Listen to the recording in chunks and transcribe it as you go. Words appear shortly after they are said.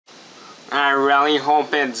I really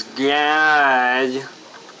hope it's good.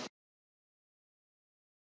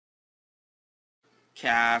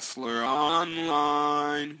 Castler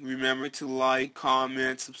Online. Remember to like,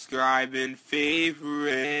 comment, subscribe, and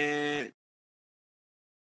favorite.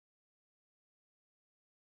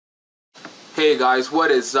 Hey guys,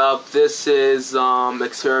 what is up? This is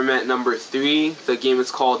experiment number 3. The game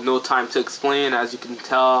is called No Time to Explain, as you can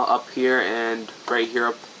tell up here and right here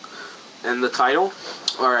up in the title.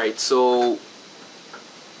 Alright, so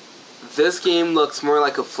this game looks more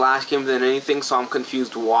like a Flash game than anything, so I'm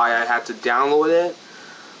confused why I had to download it.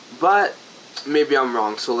 But maybe I'm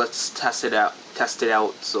wrong, so let's test it out.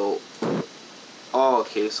 So, oh,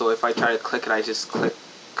 okay. So if I try to click it, I just click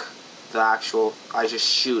the actual. I just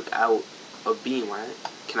shoot out a beam, right?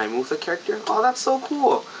 Can I move the character? Oh, that's so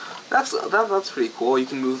cool. That's pretty cool. You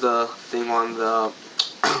can move the thing on the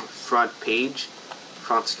front page,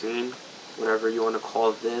 front screen, whatever you want to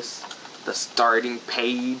call this, the starting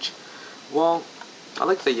page. Well, I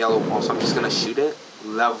like the yellow ball, so I'm just gonna shoot it.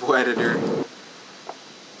 Level editor.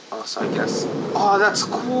 Oh, so I guess. Oh, that's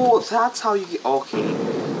cool. That's how you get. Okay.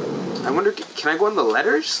 I wonder, can I go on the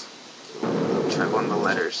letters? Let me try to go on the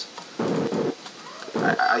letters.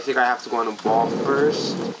 I think I have to go on the ball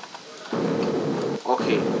first.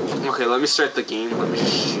 Okay. Okay, let me start the game. Let me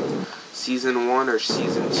shoot. Season 1 or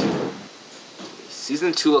Season 2?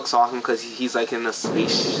 Season 2 looks awesome because he's like in a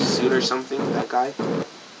space suit or something. That guy.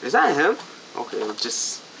 Is that him? Okay,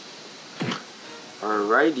 just.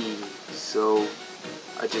 Alrighty. So.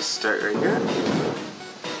 I just start right here.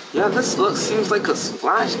 Yeah, this seems like a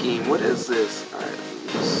Flash game. What is this? Alright,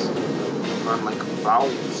 just run like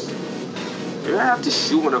valves. Maybe I have to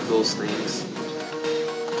shoot one of those things.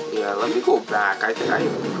 Yeah, let me go back. I think I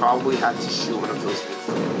probably had to shoot one of those things.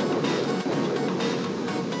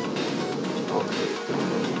 Okay.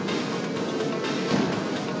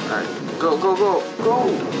 Alright, go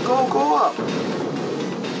up!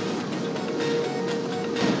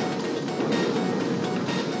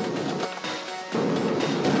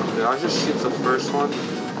 I'll just shoot the first one.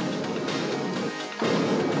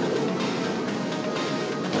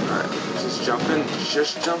 Alright,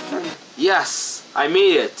 just jumping. Yes! I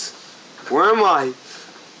made it! Where am I?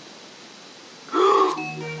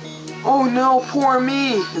 Oh no, poor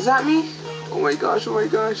me! Is that me? Oh my gosh,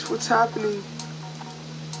 what's happening?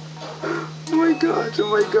 Oh my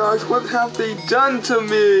gosh, what have they done to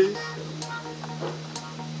me?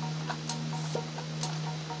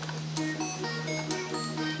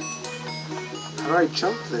 How do I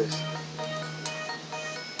jump this?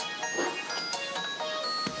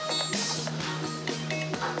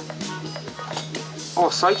 Oh,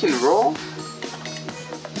 so I can roll?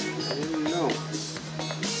 I didn't know.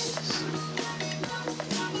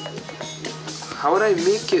 How would I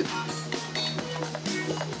make it?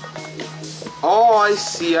 Oh, I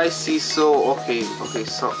see. So, okay,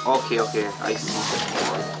 I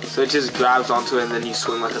see. So it just grabs onto it and then you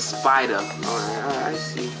swing like a spider. Alright, I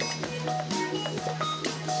see.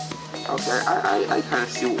 Okay, I kind of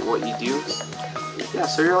see what you do. Yeah,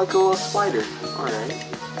 so you're like a little spider. Alright.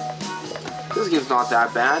 This game's not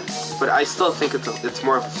that bad, but I still think it's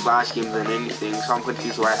more of a Flash game than anything, so I'm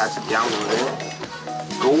confused why I had to download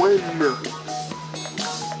it. Go in!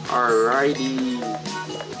 Alrighty.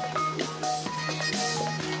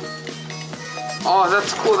 Oh,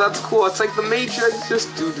 that's cool. It's like the Matrix,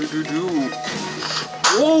 just do.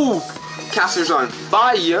 Whoa! Castler's on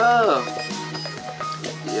fire!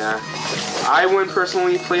 Yeah. I wouldn't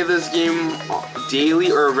personally play this game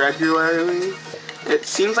daily or regularly. It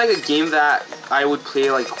seems like a game that I would play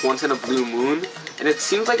like once in a blue moon, and it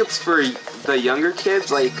seems like it's for the younger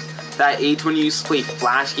kids, like that age when you used to play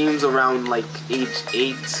Flash games around like age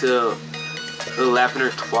 8 to 11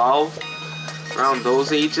 or 12. Around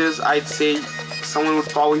those ages, I'd say someone would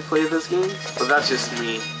probably play this game, but that's just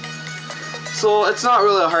me. So it's not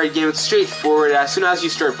really a hard game, it's straightforward. As soon as you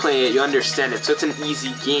start playing it, you understand it. So it's an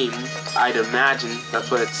easy game, I'd imagine.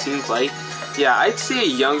 That's what it seems like. Yeah, I'd say a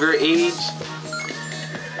younger age,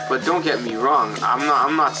 but don't get me wrong.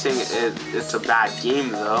 I'm not saying it's a bad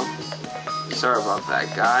game though. Sorry about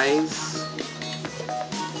that, guys.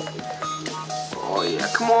 Oh yeah,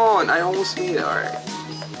 come on! I almost made it. Alright.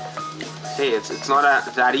 Hey, it's not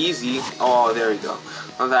that easy. Oh, there we go.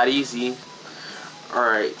 Not that easy.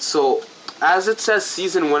 Alright, so as it says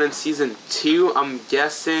Season 1 and Season 2, I'm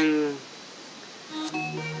guessing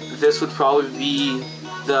this would probably be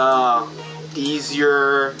the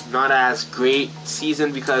easier, not as great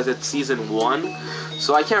season because it's Season 1.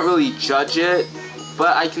 So I can't really judge it,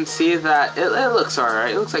 but I can say that it looks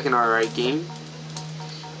alright. It looks like an alright game.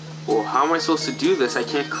 Well, how am I supposed to do this? I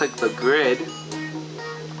can't click the grid.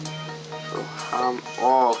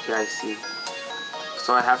 Oh, okay, I see.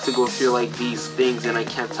 So I have to go through like these things and I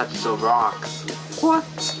can't touch the rocks. What?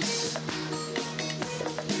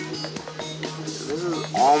 This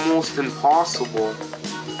is almost impossible.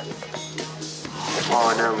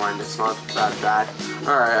 Oh, never mind, it's not that bad.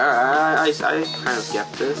 Alright, I kind of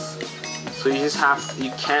get this. So you just have,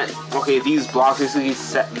 you can't, okay, these blocks basically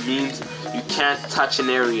means you can't touch an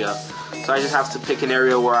area. So I just have to pick an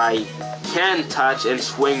area where I can touch and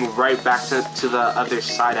swing right back to the other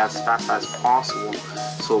side as fast as possible.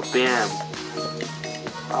 So bam.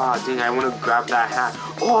 Ah, dang, I want to grab that hat.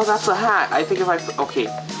 Oh, that's a hat. I think if I, okay.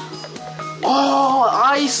 Oh,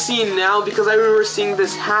 I see now because I remember seeing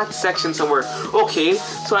this hat section somewhere. Okay,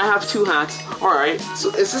 so I have 2 hats. Alright, so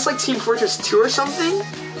is this like Team Fortress 2 or something?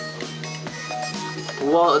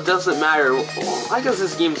 Well, it doesn't matter. Oh, I guess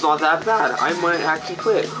this game's not that bad. I might actually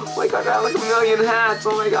play it. Oh my god, I have like 1,000,000 hats.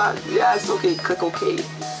 Oh my god. Yes, okay, click OK.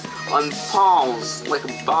 On pause, like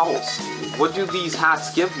balls. What do these hats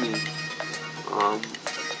give me?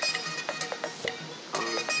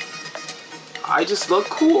 I just look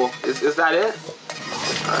cool. Is that it?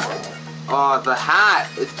 Oh, the hat.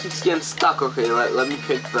 It keeps getting stuck. Okay, let me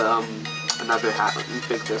pick the another hat. Let me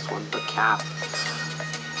pick this one, the cap.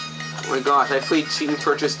 Oh my gosh, I played Team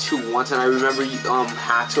Fortress 2 once, and I remember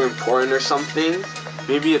hats were important or something.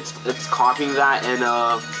 Maybe it's copying that in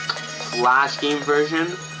a Flash game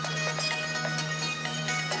version.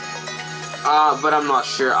 But I'm not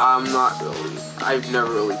sure. I'm not really. I've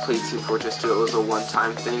never really played Team Fortress 2. It was a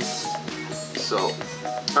one-time thing. So,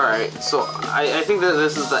 alright. So, I think that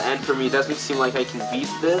this is the end for me. It doesn't seem like I can beat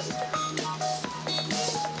this.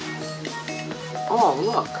 Oh,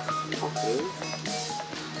 look. Okay.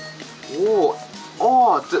 Whoa.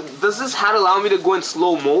 Oh, does this hat allow me to go in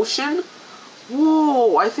slow motion?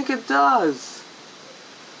 Whoa, I think it does.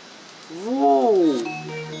 Whoa.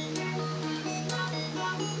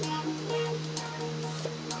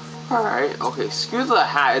 Alright, okay, screw the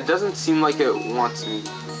hat. It doesn't seem like it wants me.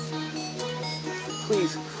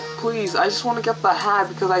 Please, please, I just want to get the hat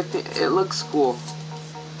because I think it looks cool.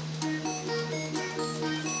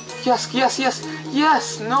 Yes, yes, yes,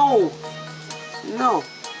 yes, no. No.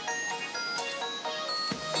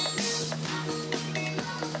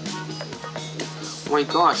 Oh my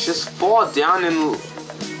gosh, just fall down and... Okay,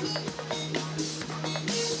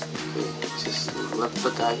 just let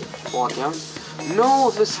the guy fall down. No,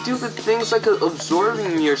 the stupid thing's like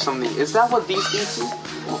absorbing me or something. Is that what these things do?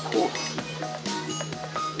 Oh, cool.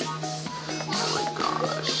 Oh my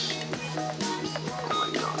gosh. Oh my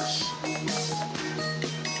gosh.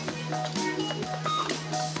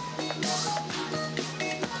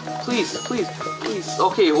 Please, please, please.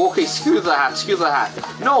 Okay, okay, screw the hat, screw the hat.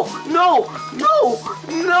 No, no, no,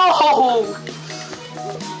 no!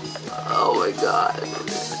 Oh my god.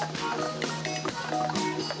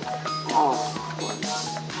 Oh.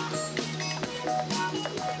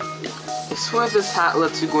 I swear this hat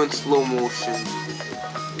lets you go in slow motion.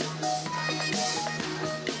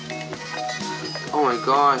 Oh my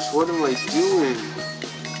gosh, what am I doing?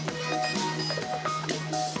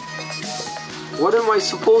 What am I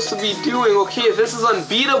supposed to be doing? Okay, this is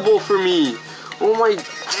unbeatable for me. Oh my...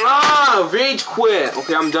 Rage quit.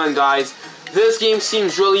 Okay, I'm done, guys. This game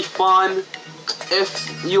seems really fun.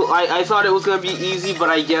 If you... I thought it was gonna be easy, but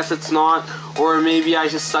I guess it's not. Or maybe I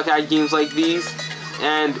just suck at games like these.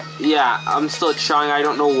 And yeah, I'm still trying. I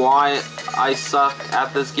don't know why I suck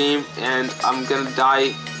at this game, and I'm gonna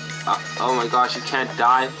die. Oh my gosh, you can't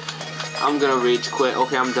die. I'm gonna rage quit.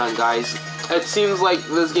 Okay, I'm done, guys. It seems like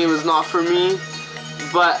this game is not for me,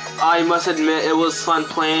 but I must admit it was fun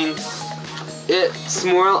playing. It's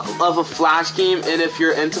more of a Flash game, and if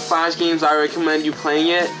you're into Flash games, I recommend you playing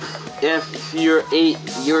it. If you're 8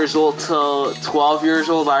 years old to 12 years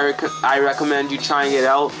old, I recommend you trying it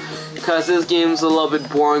out. Because this game's a little bit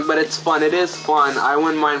boring, but it's fun. It is fun. I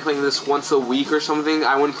wouldn't mind playing this once a week or something.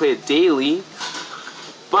 I wouldn't play it daily.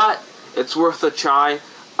 But it's worth a try.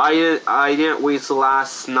 I didn't waste the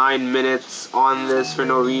last 9 minutes on this for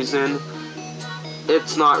no reason.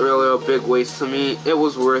 It's not really a big waste to me. It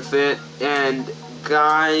was worth it. And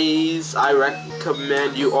guys, I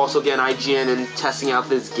recommend you also get an IGN and testing out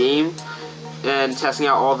this game. And testing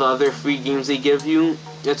out all the other free games they give you.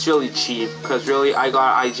 It's really cheap, because really I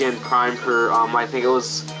got IGN Prime for, I think it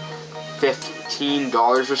was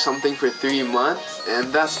 $15 or something for 3 months,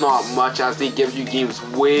 and that's not much, as they give you games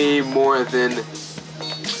way more than,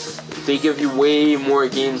 they give you way more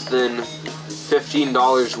games than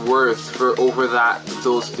 $15 worth for over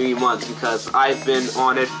those 3 months, because I've been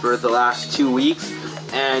on it for the last 2 weeks,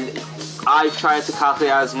 and I've tried to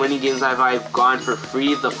calculate as many games as I've gotten for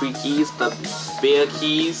free, the free keys, the beta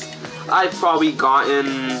keys. I've probably gotten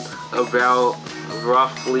about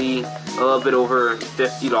roughly a little bit over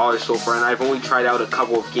 $50 so far, and I've only tried out a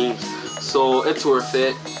couple of games, so it's worth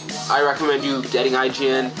it. I recommend you getting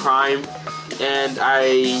IGN Prime, and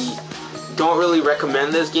I don't really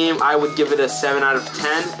recommend this game. I would give it a 7 out of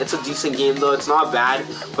 10. It's a decent game though, it's not bad,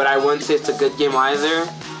 but I wouldn't say it's a good game either.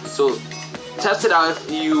 So test it out if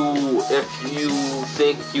you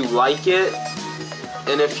think you like it,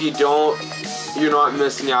 and if you don't, you're not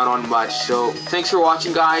missing out on much. So thanks for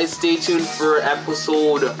watching, guys. Stay tuned for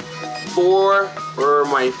episode 4, or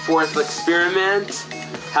my 4th experiment.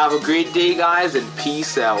 Have a great day, guys, and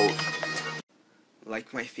peace out.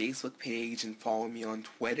 Like my Facebook page and follow me on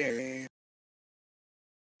Twitter.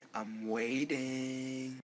 I'm waiting.